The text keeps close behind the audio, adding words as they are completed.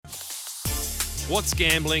What's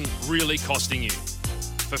gambling really costing you?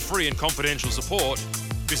 For free and confidential support,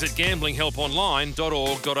 visit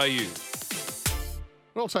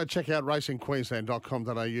gamblinghelponline.org.au. Also, check out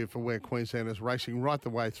racingqueensland.com.au for where Queensland is racing right the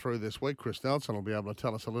way through this week. Chris Nelson will be able to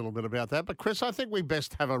tell us a little bit about that. But, Chris, I think we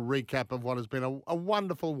best have a recap of what has been a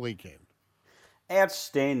wonderful weekend.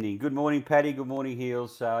 Outstanding. Good morning, Paddy. Good morning,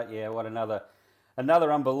 Heels. What another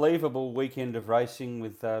unbelievable weekend of racing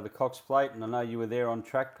with the Cox Plate. And I know you were there on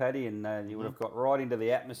track, Paddy, and you would have got right into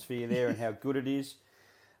the atmosphere there and how good it is.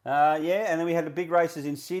 And then we had the big races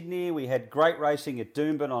in Sydney. We had great racing at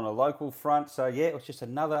Doomben on a local front. So, it was just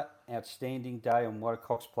another outstanding day on what a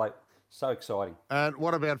Cox Plate. So exciting. And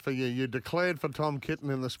what about for you? You declared for Tom Kitten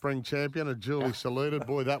in the Spring Champion and duly saluted.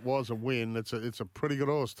 Boy, that was a win. It's a pretty good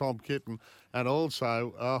horse, Tom Kitten. And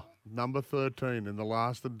also, number 13 in the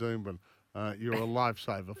last at Doomben. You're a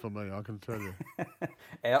lifesaver for me, I can tell you.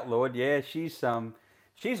 Outlawed, yeah. She's a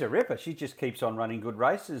ripper. She just keeps on running good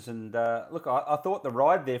races. And look, I thought the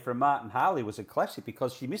ride there from Martin Harley was a classic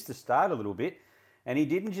because she missed the start a little bit. And he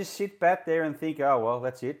didn't just sit back there and think, oh, well,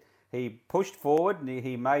 that's it. He pushed forward and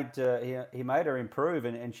he made her improve,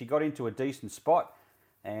 and she got into a decent spot,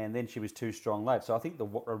 and then she was too strong late. So I think the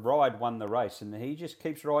ride won the race, and he just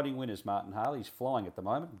keeps riding winners, Martin Harley. He's flying at the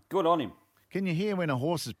moment. Good on him. Can you hear when a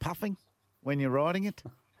horse is puffing when you're riding it?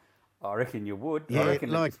 I reckon you would. Yeah,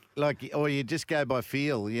 or you just go by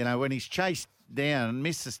feel. You know, when he's chased down,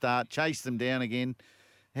 missed the start, chased them down again,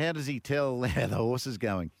 how does he tell how the horse is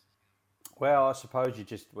going? Well, I suppose you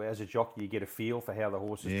just, as a jockey, you get a feel for how the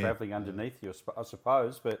horse is travelling underneath you, I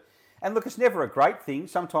suppose. And look, it's never a great thing.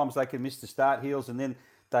 Sometimes they can miss the start, Heels, and then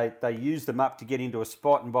they use them up to get into a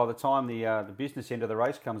spot, and by the time the business end of the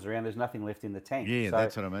race comes around, there's nothing left in the tank. Yeah, so,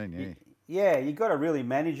 that's what I mean, you've got to really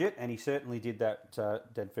manage it, and he certainly did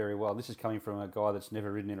that very well. This is coming from a guy that's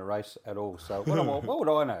never ridden in a race at all, so what would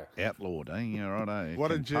I know? Outlawed, eh? Yeah, right, What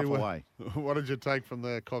did you take from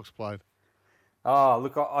the Cox Plate? Oh,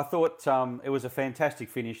 look, I thought it was a fantastic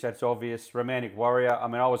finish, that's obvious. Romantic Warrior, I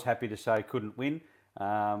mean, I was happy to say couldn't win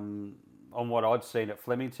on what I'd seen at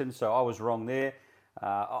Flemington, so I was wrong there.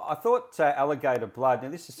 I thought Alligator Blood, now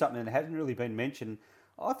this is something that hasn't really been mentioned.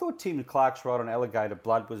 I thought Tim Clark's ride on Alligator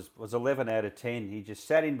Blood was 11 out of 10. He just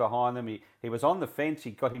sat in behind them. He was on the fence. He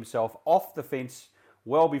got himself off the fence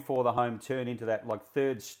well before the home turn into that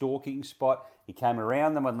third stalking spot. He came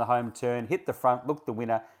around them on the home turn, hit the front, looked the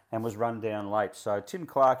winner, and was run down late. So Tim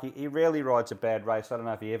Clark, he rarely rides a bad race. I don't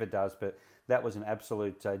know if he ever does, but that was an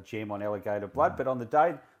absolute gem on Alligator Blood. But on the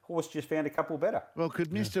day, horse just found a couple better. Well, could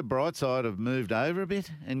Mr. Brightside have moved over a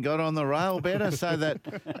bit and got on the rail better so that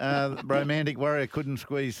Romantic Warrior couldn't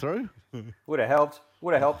squeeze through? Would have helped.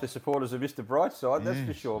 Would have helped the supporters of Mr. Brightside, that's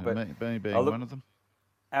for sure. But being one of them.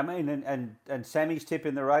 I mean, and Sammy's tip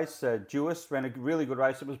in the race, Jewis ran a really good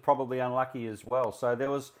race. It was probably unlucky as well. So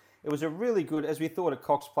it was a really good, as we thought, a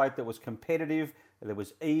Cox Plate that was competitive. There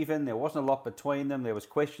was even. There wasn't a lot between them. There was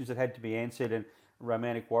questions that had to be answered, and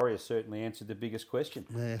Romantic Warrior certainly answered the biggest question.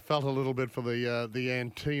 Yeah, felt a little bit for the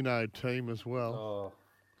Antino team as well. Oh,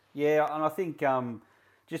 yeah, and I think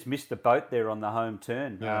just missed the boat there on the home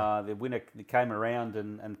turn. Yeah. The winner came around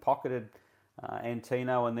and pocketed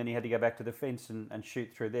Antino, and then he had to go back to the fence and shoot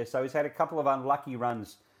through there. So he's had a couple of unlucky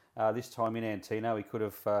runs this time in Antino. He could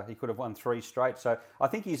have won 3 straight. So I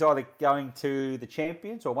think he's either going to the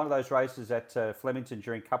Champions or one of those races at Flemington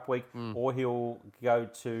during Cup Week, or he'll go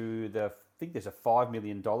to I think there's a $5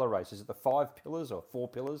 million race. Is it the 5 Pillars or 4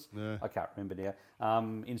 Pillars? Yeah. I can't remember now.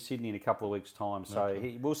 In Sydney in a couple of weeks' time. So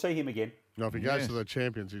we'll see him again. Now, if he goes to the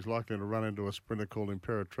Champions, he's likely to run into a sprinter called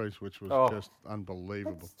Imperatrice, which was just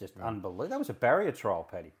unbelievable. That's just unbelievable. That was a barrier trial,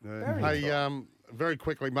 Paddy. Very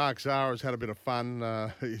quickly, Mark Zara's had a bit of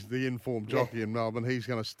fun. He's the informed jockey in Melbourne. He's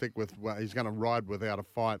going to he's going to ride without a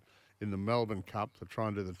fight in the Melbourne Cup to try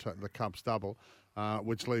and do the Cup's double.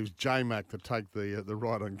 Which leaves J-Mac to take the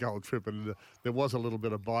ride on Gold Trip. And there was a little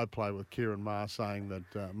bit of byplay with Kieran Maher saying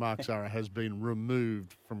that Mark Zara has been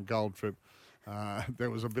removed from Gold Trip. There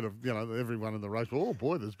was a bit of, everyone in the race, oh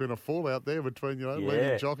boy, there's been a fallout there between,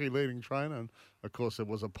 leading jockey, leading trainer. And of course, there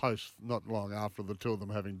was a post not long after the two of them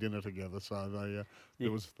having dinner together. So they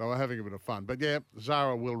were having a bit of fun. But yeah,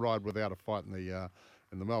 Zara will ride without a fight in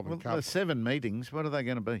the Melbourne Cup. The 7 meetings, what are they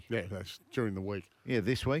going to be? Yeah, that's during the week. Yeah,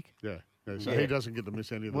 this week? Yeah. Yeah, so he doesn't get to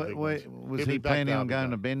miss any of the big ones. Was he planning on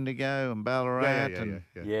going to Bendigo and Ballarat?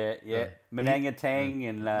 Yeah. Manangatang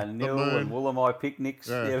and Nil and Woolamai picnics.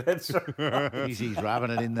 Yeah, that's right. He's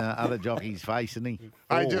rubbing it in the other jockey's face, isn't he?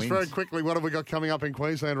 Hey, just very quickly, what have we got coming up in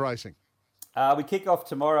Queensland racing? We kick off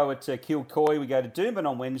tomorrow at Kilcoy. We go to Doomben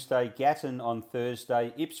on Wednesday, Gatton on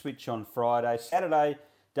Thursday, Ipswich on Friday. Saturday,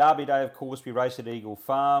 Derby Day, of course, we race at Eagle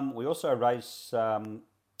Farm. We also race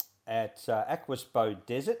at Aquas Bow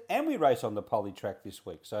Desert, and we race on the Poly track this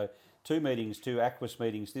week. So 2 Aquas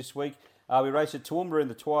meetings this week. We race at Toowoomba in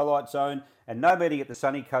the Twilight Zone, and no meeting at the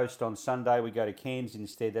Sunny Coast on Sunday. We go to Cairns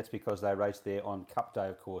instead. That's because they race there on Cup Day,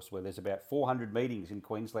 of course, where there's about 400 meetings in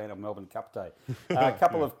Queensland on Melbourne Cup Day. A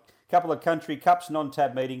couple of country cups,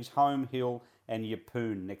 non-tab meetings, Home Hill and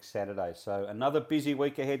Yeppoon next Saturday. So another busy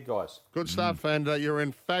week ahead, guys. Good stuff, and you're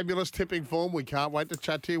in fabulous tipping form. We can't wait to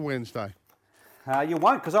chat to you Wednesday. You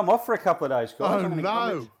won't, because I'm off for a couple of days, guys. Oh,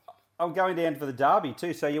 no. I'm going down for the Derby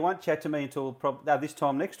too, so you won't chat to me until this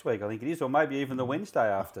time next week, I think it is, or maybe even the Wednesday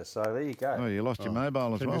after. So there you go. Oh, you lost your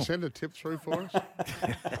mobile as Can well. you send a tip through for us?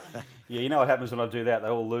 Yeah, you know what happens when I do that. They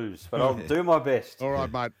all lose. But I'll do my best. All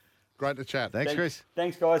right, mate. Great to chat. Thanks, Chris.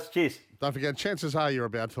 Thanks, guys. Cheers. Don't forget, chances are you're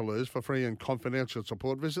about to lose. For free and confidential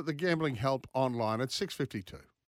support, visit the Gambling Help online at 6:52.